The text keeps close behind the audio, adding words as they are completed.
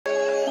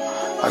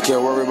I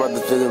can't worry about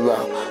the figure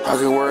out. I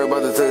can worry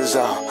about the figures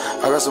out.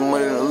 I got some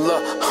money to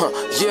love,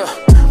 yeah.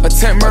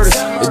 Attempt murders,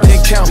 it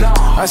didn't count.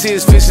 I see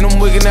his face and I'm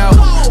wigging out.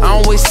 I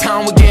don't waste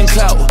time with getting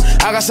clout.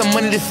 I got some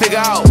money to figure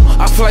out.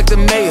 I feel like the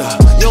mayor.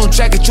 You don't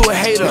jacket, you a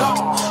hater.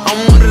 I'm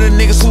one of the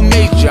niggas who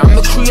made you. I'm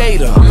the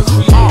creator.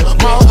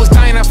 My hope was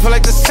dying, I feel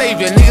like the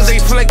savior. Niggas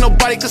ain't feel like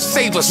nobody could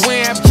save us. We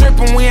ain't have drip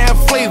and we ain't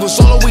have flavors.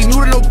 Although we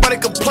knew that nobody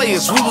could play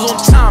us. We was on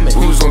timing.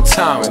 We was on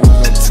timing.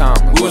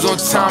 We was on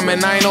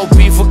timing. I ain't no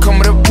beef for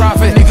coming to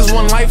profit. Niggas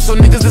want life, so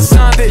niggas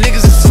designed it.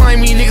 Niggas is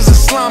slimy, niggas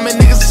is sliming.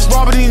 Niggas is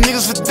robbing these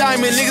niggas for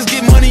diamond. Niggas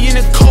get money in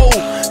the cold.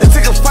 They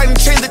take a fight and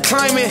change the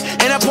climate.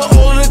 And I put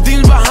all of the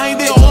demons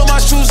behind it. All of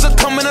my shoes are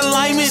coming in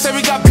alignment. Say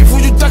we got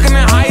people, you ducking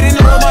and hiding.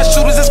 All of my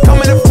shooters is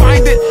coming to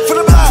find it. For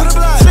the block,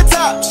 to the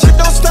top, shit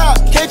don't stop.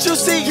 Can't you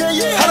see?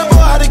 How the boy,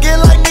 how to get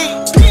like me?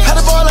 How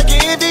the boy like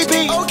an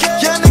MVP?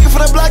 Young nigga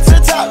from the block to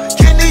the top.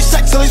 Getting these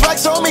checks, so these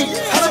racks on me.